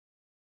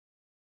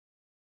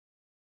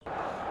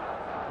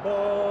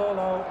ball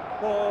out,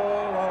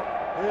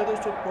 hear the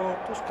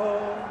supporters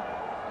call.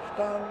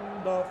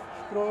 Stand off,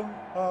 scrum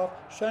half,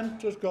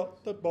 centre's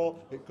got the ball.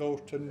 It goes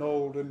to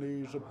Nolan,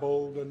 he's a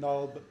bold and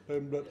Albert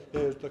Pimblett,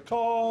 here's the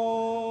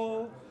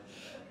call.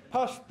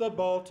 Pass the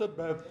ball to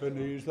Bevan,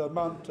 he's the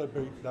man to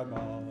beat them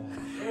all.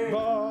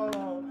 Ball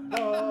out,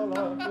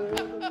 I'll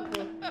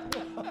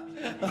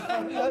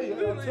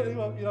tell you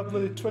what, you have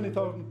nearly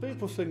 20,000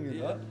 people singing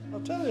that,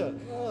 I'll tell you.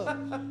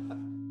 Oh.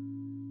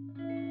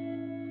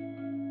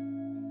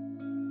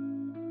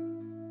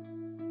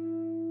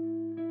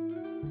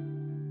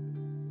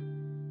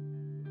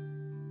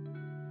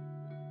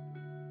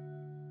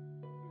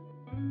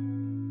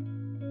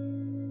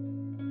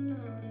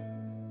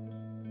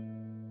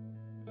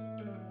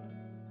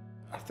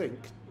 I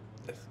think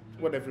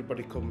when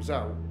everybody comes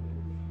out,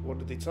 what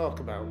do they talk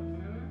about?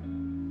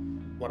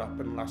 What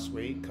happened last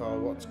week, or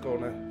what's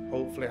going to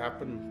hopefully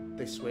happen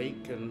this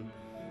week, and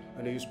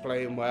who's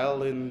playing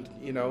well, and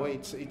you know,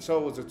 it's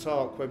always a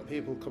talk when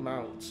people come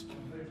out,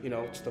 you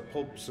know, to the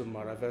pubs and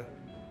whatever.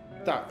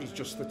 That is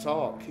just the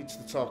talk. It's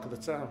the talk of the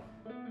town.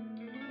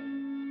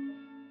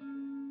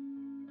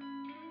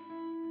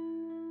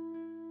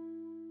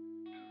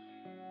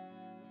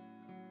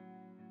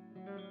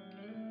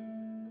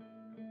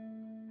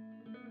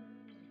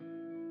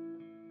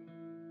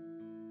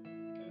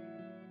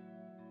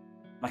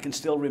 I can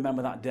still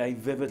remember that day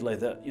vividly,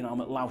 that, you know,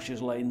 I'm at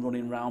Loushers Lane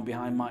running round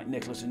behind Mike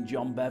Nicholas and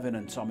John Bevan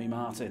and Tommy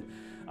Martin.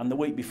 And the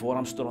week before,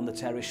 I'm stood on the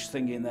terrace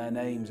singing their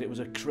names. It was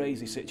a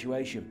crazy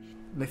situation.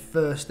 My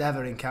first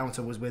ever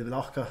encounter was with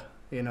Ocker,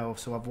 you know,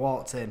 so I've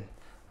walked in,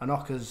 and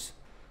Ocker's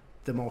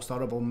the most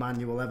horrible man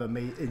you will ever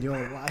meet in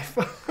your life.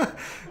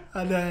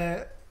 And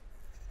I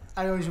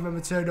always remember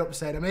turning up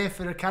saying, I'm here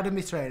for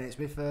academy training, it's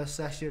my first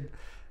session.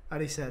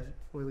 And he said,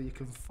 well, you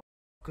can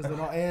because they're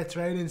not here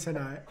training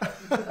tonight.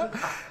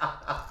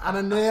 And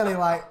I nearly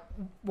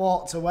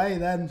walked away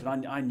then.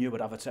 I knew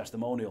I'd have a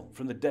testimonial.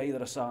 From the day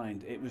that I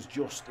signed, it was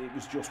just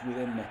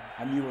within me.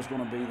 I knew I was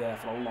going to be there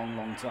for a long,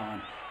 long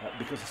time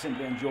because I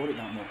simply enjoyed it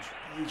that much.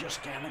 You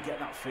just kind of get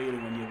that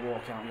feeling when you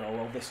walk out and you go,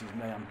 well, this is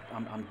me,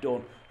 I'm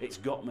done. It's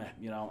got me,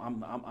 you know,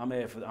 I'm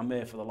here for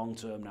the long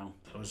term now.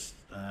 I was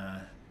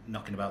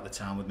knocking about the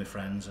town with my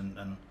friends,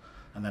 and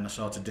then I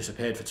sort of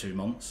disappeared for 2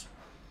 months.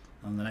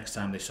 And the next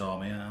time they saw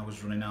me, I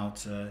was running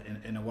out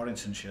in a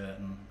Warrington shirt,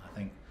 and I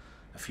think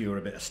a few were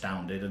a bit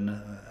astounded, and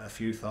a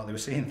few thought they were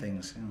seeing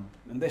things. You know.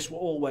 And this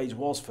always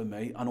was for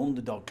me an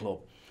underdog club,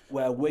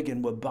 where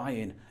Wigan were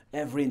buying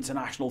every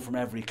international from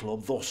every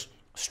club, thus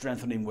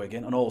strengthening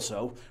Wigan and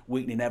also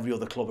weakening every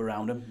other club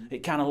around them. It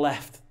kind of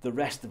left the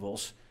rest of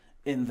us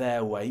in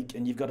their wake,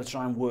 and you've got to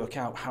try and work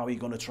out how you're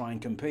going to try and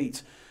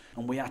compete.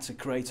 And we had to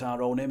create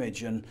our own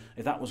image, and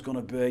if that was going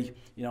to be,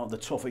 you know, the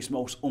toughest,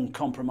 most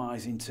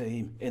uncompromising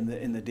team in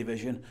the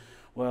division,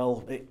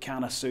 well, it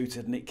kind of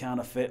suited and it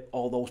kind of fit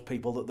all those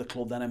people that the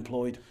club then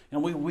employed.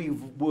 And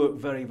we've worked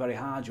very, very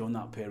hard during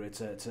that period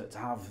to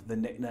have the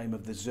nickname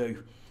of the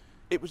Zoo.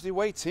 It was the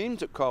away teams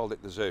that called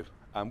it the Zoo,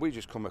 and we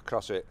just come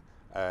across it,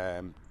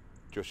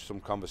 just some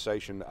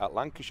conversation at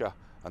Lancashire,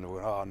 and they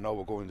were, oh no,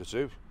 we're going to the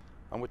Zoo.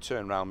 And we'd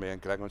turn around, me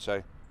and Greg, and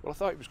say, well, I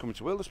thought he was coming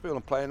to Wilderspool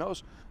and playing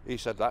us. He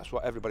said, that's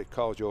what everybody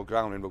calls your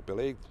ground in rugby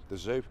league, the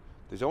Zoo.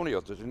 There's only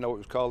us that didn't know it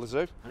was called the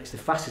Zoo. And it's the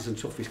fastest and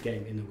toughest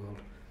game in the world.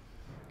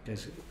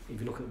 Because if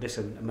you look at this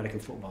in American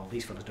football,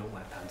 these fellas don't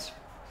wear pants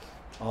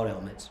or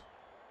helmets.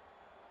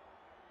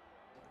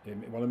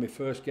 In one of my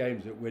first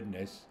games at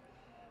Widnes,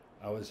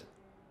 I was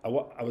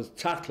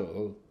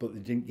tattled, but they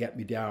didn't get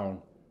me down.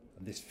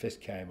 And this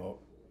fist came up,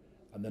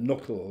 and the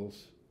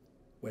knuckles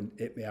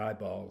hit my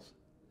eyeballs.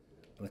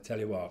 And I tell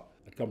you what,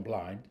 I'd gone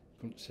blind,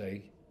 couldn't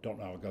see, don't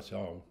know how I got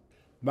home.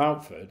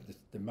 Mountford,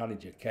 the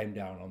manager, came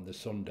down on the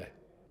Sunday.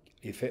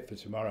 He fit for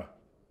tomorrow.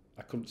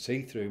 I couldn't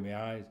see through my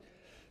eyes.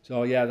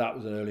 So yeah, that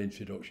was an early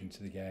introduction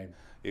to the game.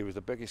 He was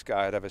the biggest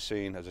guy I'd ever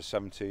seen as a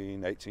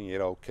 17,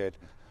 18-year-old kid.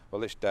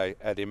 Well, this day,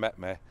 Eddie met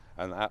me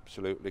and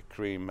absolutely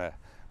creamed me.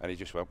 And he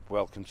just went,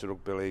 welcome to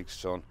Rugby League,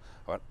 son.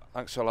 I went,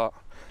 thanks a lot.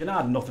 You know, I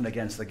had nothing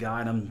against the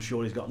guy, and I'm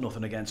sure he's got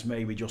nothing against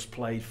me. We just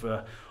played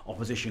for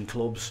opposition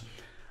clubs.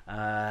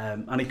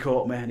 And he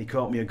caught me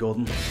a good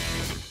one.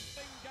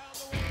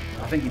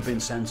 I think he'd been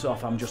sent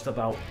off. I'm just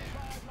about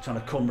trying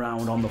to come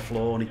round on the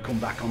floor, and he'd come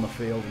back on the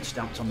field and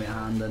stamped on my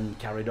hand and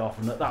carried off.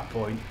 And at that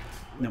point,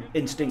 you know,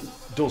 instinct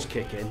does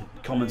kick in.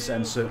 Common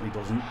sense certainly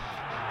doesn't.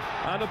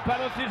 And a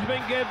penalty's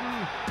been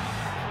given.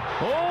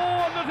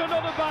 Oh, and there's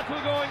another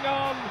battle going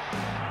on.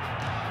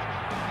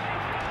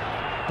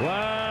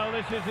 Well,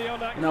 this is the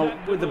unacceptable. Now,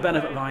 with the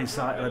benefit of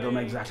hindsight, I'd have done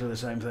exactly the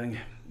same thing,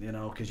 you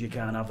know, because you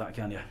can't have that,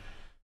 can you?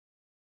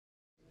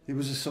 He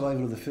was a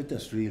survivor of the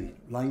fittest, really.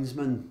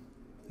 Linesman,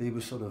 he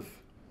was sort of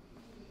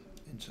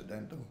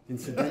incidental.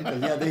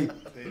 Yeah,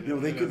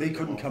 they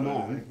couldn't come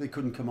on. They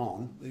couldn't come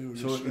on.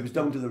 So it was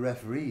down to the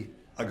referee.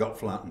 I got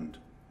flattened,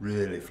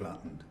 really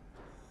flattened.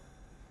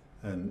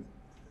 And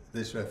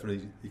this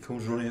referee, he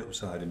comes running up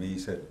beside me. He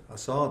said, "I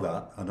saw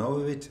that. I know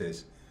who it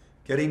is.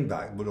 Get him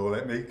back, but don't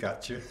let me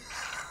catch you."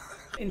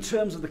 In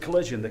terms of the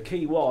collision, the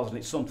key was, and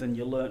it's something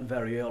you learnt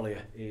very early,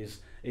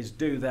 is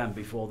do them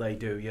before they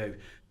do you.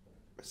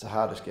 It's the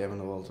hardest game in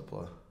the world to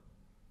play,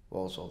 but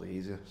also the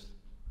easiest,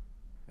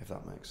 if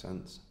that makes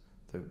sense.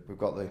 We've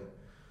got the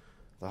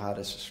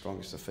hardest, the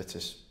strongest, the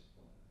fittest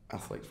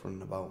athletes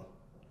running about,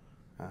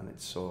 and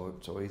it's so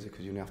easy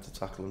because you only have to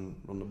tackle and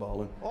run the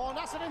ball in. Oh, and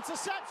that's an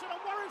interception, and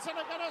Warrington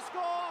are going to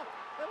score.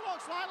 It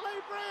looks like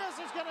Lee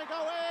Breers is going to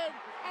go in,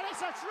 and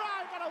it's a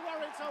try for the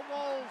Warrington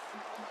Wolves.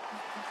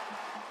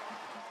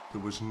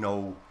 There was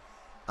no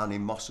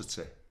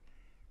animosity.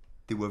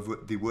 They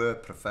were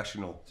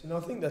professional. And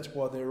I think that's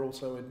why they're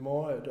also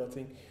admired. I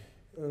think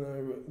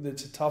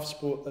it's a tough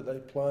sport that they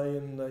play,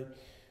 and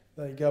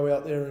they go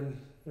out there and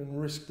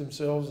risk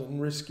themselves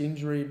and risk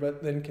injury,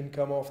 but then can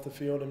come off the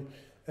field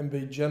and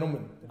be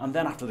gentlemen. And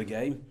then after the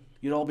game,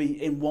 you'd all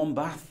be in one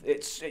bath.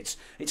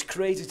 It's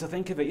crazy to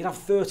think of it. You'd have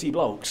 30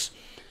 blokes,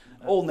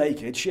 all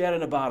naked,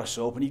 sharing a bar of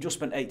soap, and you just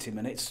spent 80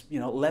 minutes,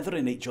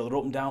 leathering each other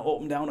up and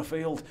down a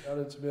field.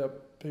 And it's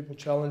about people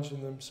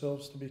challenging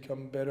themselves to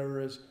become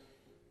better as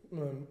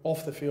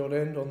off the field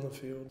and on the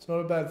field. It's not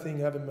a bad thing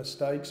having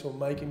mistakes or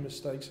making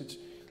mistakes. It's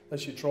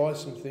unless you try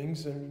some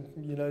things, and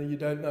you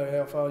don't know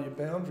how far your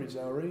boundaries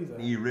are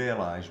either. You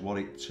realise what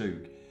it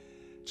took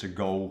to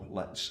go,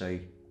 let's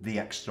say, the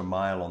extra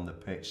mile on the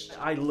pitch.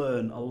 I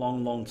learned a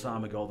long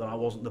time ago that I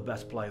wasn't the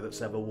best player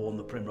that's ever worn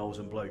the primrose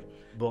and blue,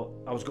 but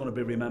I was going to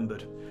be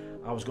remembered.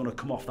 I was going to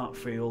come off that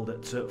field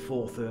at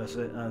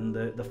 4:30, and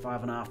the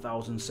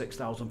 5,500,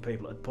 6,000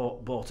 people that had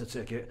bought a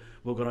ticket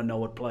were going to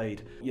know I'd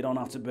played. You don't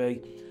have to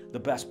be the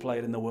best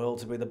player in the world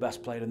to be the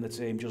best player in the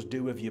team. Just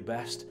do with your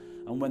best,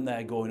 and when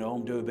they're going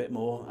home, do a bit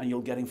more, and you'll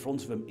get in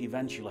front of them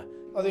eventually.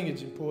 I think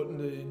it's important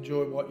to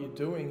enjoy what you're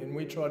doing, and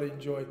we try to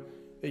enjoy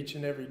each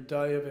and every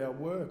day of our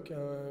work.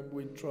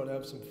 We try to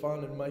have some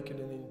fun and make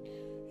it an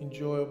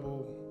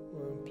enjoyable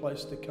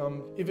place to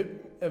come. If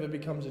it ever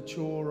becomes a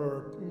chore,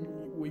 or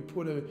we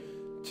put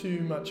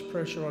too much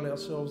pressure on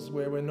ourselves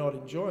where we're not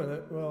enjoying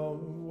it, well,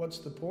 what's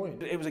the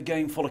point? It was a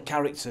game full of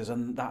characters,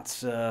 and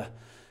that's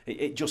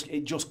it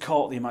just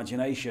caught the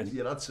imagination.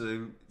 You had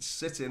to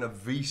sit in a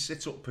V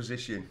sit-up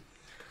position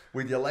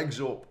with your legs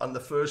up, and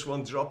the first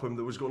one drop him,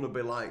 there was going to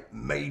be like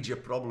major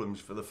problems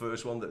for the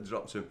first one that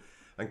dropped him.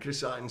 And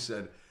Chris Hyton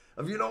said,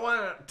 "Have you know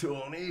what,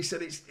 Tony?" He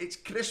said, it's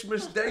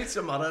Christmas Day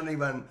tomorrow. And he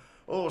went,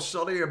 "Oh,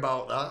 sorry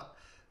about that."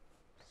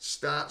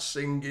 Start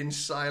singing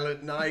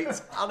Silent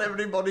Night, and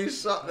everybody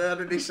sat there,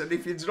 and he said,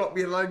 "If you drop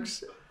your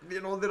legs,"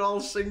 they're all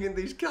singing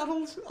these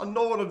carols, and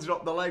no one had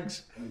dropped the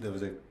legs. There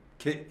was a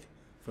kick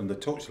from the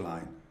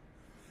touchline,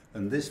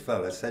 and this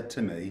fella said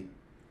to me,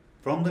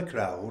 from the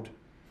crowd,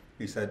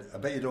 he said, "I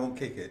bet you don't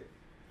kick it."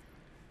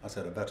 I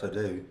said, "I bet I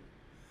do."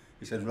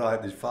 He said, "Right,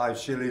 there's 5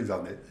 shillings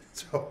on it."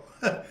 So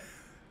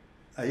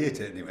I hit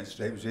it, and he went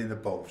straight between the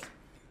posts.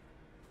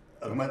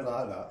 And I went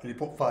like that, and he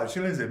put 5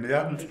 shillings in my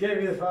hand. He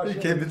gave you the 5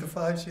 shillings? He gave me the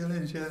 5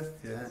 shillings,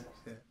 yeah.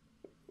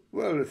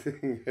 Well, the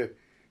thing,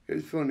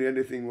 it's funny,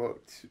 anything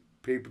what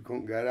people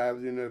couldn't get, I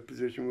was in a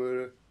position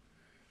where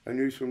I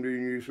knew somebody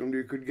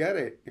who could get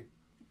it.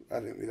 I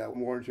think without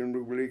Warrington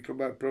Rugby League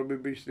Club, I'd probably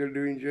be still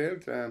doing jail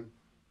time.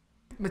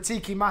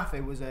 Matiki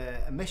Maffey was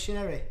a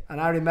missionary,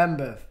 and I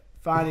remember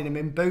finding him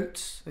in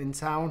boots in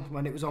town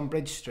when it was on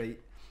Bridge Street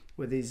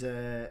with his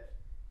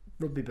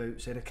rugby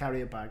boots in a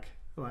carrier bag,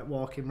 like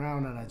walking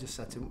round, and I just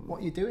said to him, "What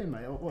are you doing,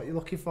 mate? What are you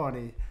looking for?"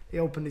 And he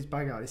opened his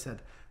bag out and he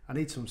said, "I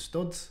need some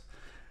studs."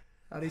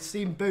 And he'd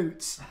seen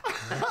boots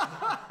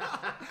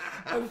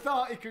and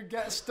thought he could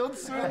get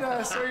studs through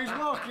there, so he was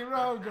walking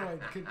around going,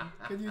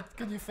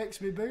 can you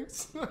fix me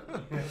boots?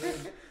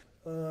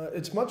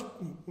 It's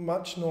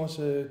much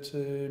nicer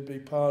to be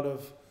part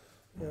of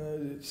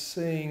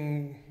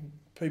seeing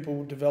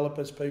people develop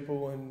as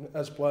people and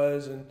as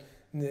players, and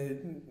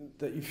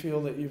that you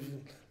feel that you've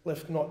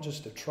left not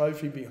just a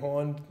trophy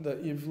behind,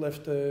 that you've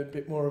left a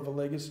bit more of a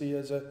legacy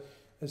as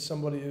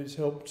somebody who's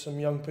helped some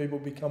young people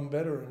become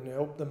better and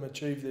helped them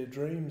achieve their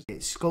dreams.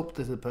 It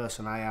sculpted the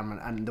person I am,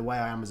 and the way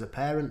I am as a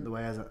parent, the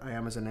way I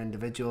am as an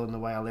individual, and the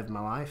way I live my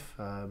life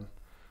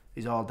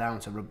is all down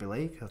to rugby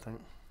league, I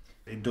think.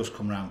 It does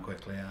come round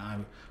quickly.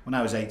 When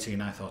I was 18,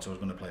 I thought I was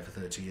going to play for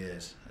 30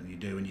 years, and you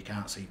do, and you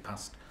can't see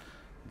past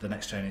the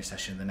next training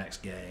session, the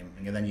next game,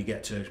 and then you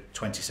get to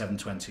 27,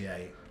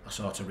 28. I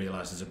sort of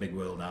realised there's a big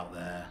world out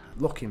there.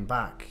 Looking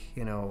back,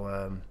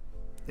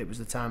 it was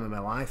the time of my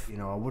life.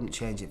 I wouldn't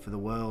change it for the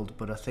world,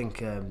 but I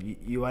think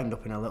you end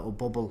up in a little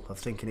bubble of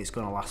thinking it's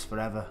going to last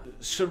forever.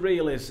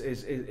 Surreal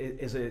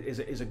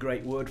is a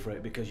great word for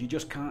it, because you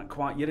just can't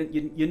quite.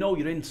 You know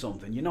you're in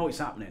something. You know it's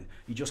happening.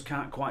 You just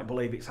can't quite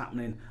believe it's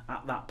happening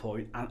at that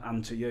point,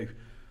 and to you.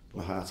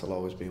 My heart will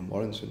always be in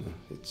Warrington.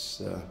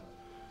 It's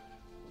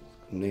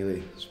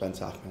nearly spent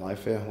half my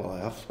life here. Well, I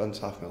have spent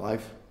half my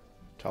life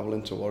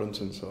travelling to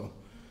Warrington, so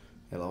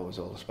it'll always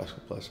hold a special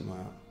place in my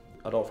heart.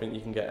 I don't think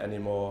you can get any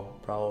more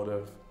proud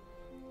of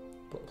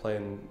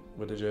playing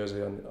with a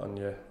jersey on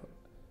you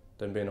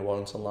than being a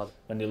Warrington lad.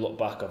 When you look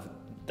back,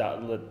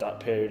 that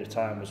period of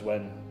time was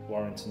when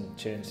Warrington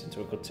changed into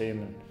a good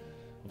team, and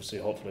obviously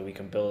hopefully we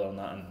can build on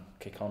that and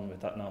kick on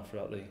with that now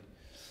throughout the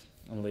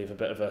and leave a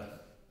bit of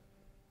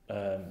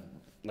a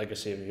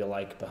legacy, if you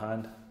like,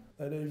 behind.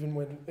 That even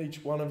when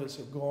each one of us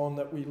have gone,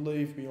 that we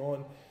leave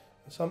behind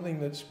something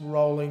that's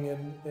rolling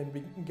and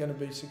going to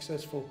be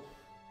successful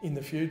in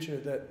the future,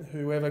 that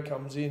whoever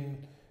comes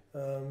in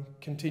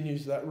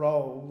continues that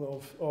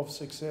role of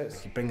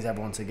success. It brings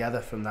everyone together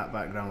from that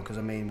background, because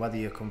I mean, whether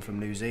you come from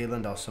New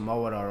Zealand or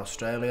Samoa or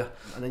Australia,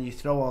 and then you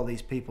throw all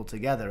these people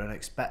together and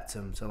expect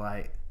them to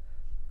like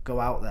go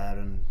out there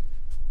and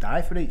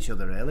die for each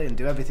other really, and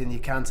do everything you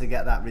can to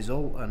get that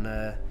result,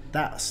 and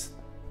that's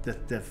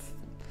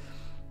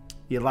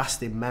your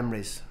lasting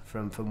memories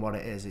from what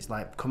it is. It's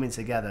like coming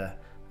together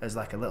as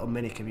like a little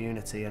mini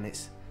community, and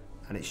it's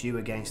you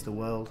against the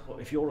world.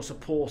 If you're a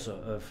supporter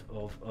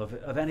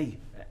of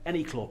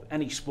any club,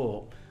 any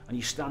sport, and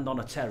you stand on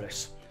a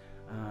terrace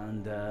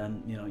and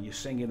you know, you're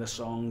singing the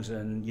songs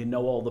and you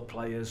know all the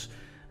players,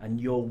 and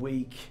your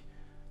week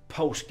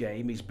post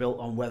game is built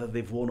on whether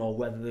they've won or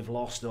whether they've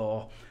lost,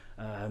 or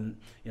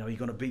you know, you're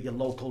going to beat your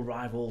local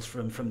rivals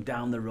from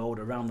down the road,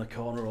 around the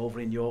corner, over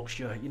in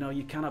Yorkshire. You know,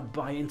 you kind of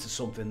buy into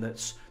something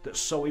that's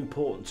so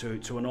important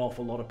to an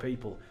awful lot of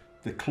people.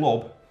 The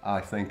club, I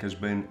think, has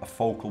been a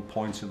focal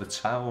point of the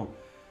town,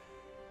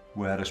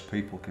 whereas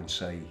people can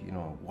say, you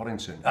know,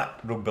 Warrington,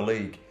 rugby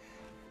league,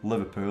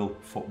 Liverpool,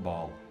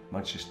 football,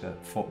 Manchester,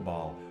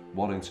 football,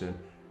 Warrington,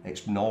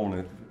 it's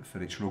known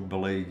for its rugby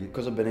league.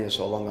 Because I've been here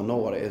so long, I know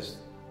what it is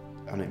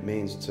and it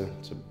means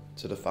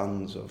to the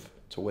fans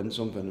to win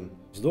something.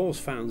 Those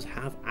fans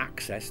have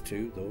access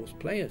to those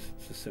players.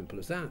 It's as simple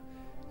as that.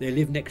 They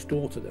live next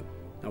door to them.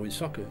 Now in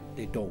soccer,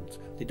 they don't.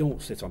 They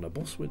don't sit on a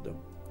bus with them.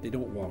 They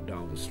don't walk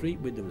down the street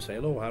with them and say,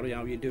 hello Harry,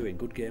 how are you doing?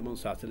 Good game on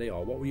Saturday,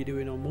 or what were you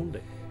doing on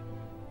Monday?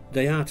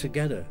 They are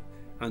together,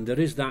 and there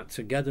is that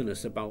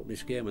togetherness about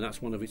this game, and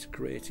that's one of its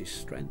greatest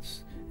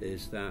strengths,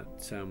 is that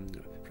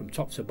from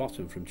top to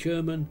bottom, from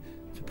chairman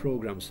to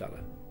programme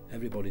seller,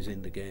 everybody's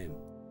in the game.